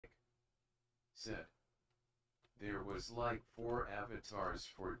Said. There was like 4 avatars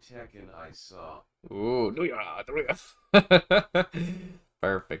for Tekken I saw. Ooh,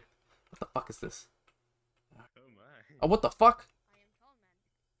 perfect. What the fuck is this? Oh my. Oh, what the fuck? I am tall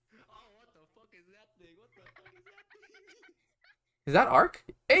man. Oh, what the fuck is that thing? What the fuck is that thing? Is that Ark?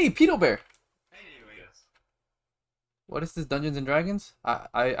 Hey, Pedo Bear! Anyway. Yes. What is this, Dungeons and Dragons? I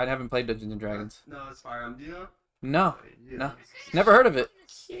haven't played Dungeons and Dragons. No, it's Fire Emblem. Do you know? No, Yeah. no. Never heard of it.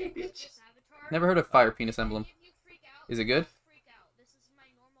 Shit, bitch. Never heard of Fire Penis Emblem. Is it good? This is my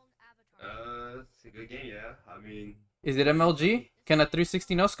normal avatar. It's a good game, yeah. I mean, Is it MLG? Can a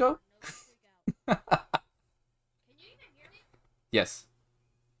 360 no scope? Can you even hear me? Yes.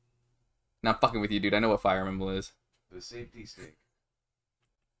 Not fucking with you, dude. I know what Fire Emblem is. The safety stick.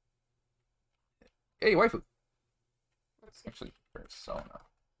 Hey, waifu. That's actually Persona.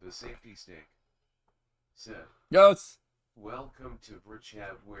 The safety stick. Said. Yes. Welcome to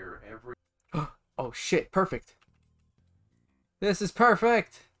Vrchat where every... Oh shit, perfect. This is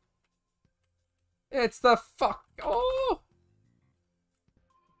perfect. It's the fuck. Oh.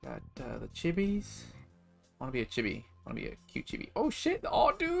 Got the chibis. Wanna be a chibi. Wanna be a cute chibi. Oh shit.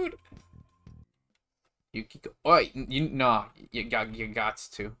 Oh dude. You oh, you no. You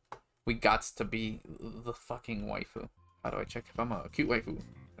gots to. We gots to be the fucking waifu. How do I check if I'm a cute waifu? Can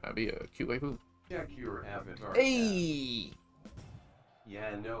I be a cute waifu? Check your avatar. Hey.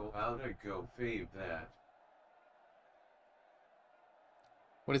 Yeah, no, how to go fave that.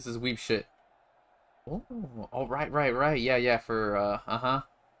 What is this weeb shit? Oh, oh, right. Yeah, for, uh-huh.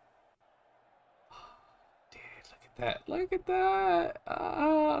 Dude, look at that.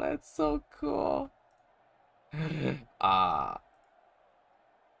 Ah, that's so cool.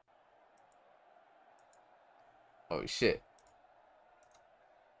 Oh, shit.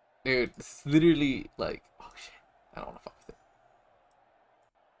 Dude, this is literally, like, oh, shit. I don't want to fuck with it.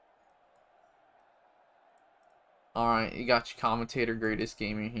 Alright, you got your commentator, greatest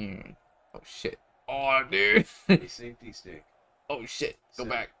gamer here. Oh shit. Oh dude. The safety stick. Oh shit. Go Sit.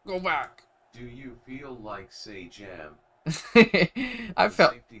 back. Go back. Do you feel like say jam? I The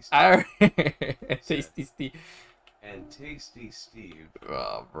felt safety stick. I tasty Steve. And tasty Steve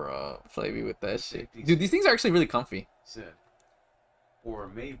Oh bro. Play me with that shit. Safety Dude, these things are actually really comfy. said. Or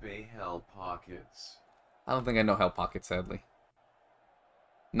maybe Hell Pockets. I don't think I know Hell Pocket, sadly.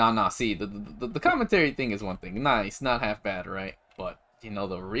 Nah, see, the commentary thing is one thing. Nice, not half bad, right? But, you know,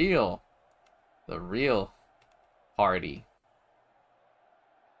 the real party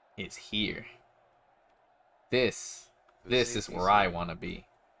is here. This The is safety where I stick want to be.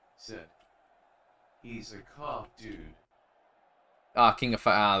 Said. He's a cop dude. Ah, King of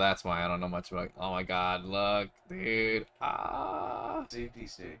Fire. Ah, that's why I don't know much about. Oh my God, look, dude. Ah, Safety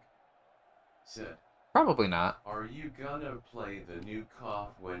stick. Said. probably not, Are you gonna play the new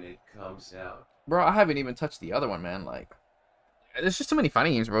cough when it comes out? bro. I haven't even touched the other one, man. Like, there's just too many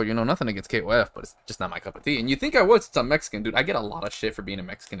fighting games, bro. You know, nothing against KOF, but it's just not my cup of tea. And you think I would since I'm Mexican, dude? I get a lot of shit for being a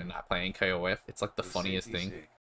Mexican and not playing KOF. It's like the funniest safety thing. stick.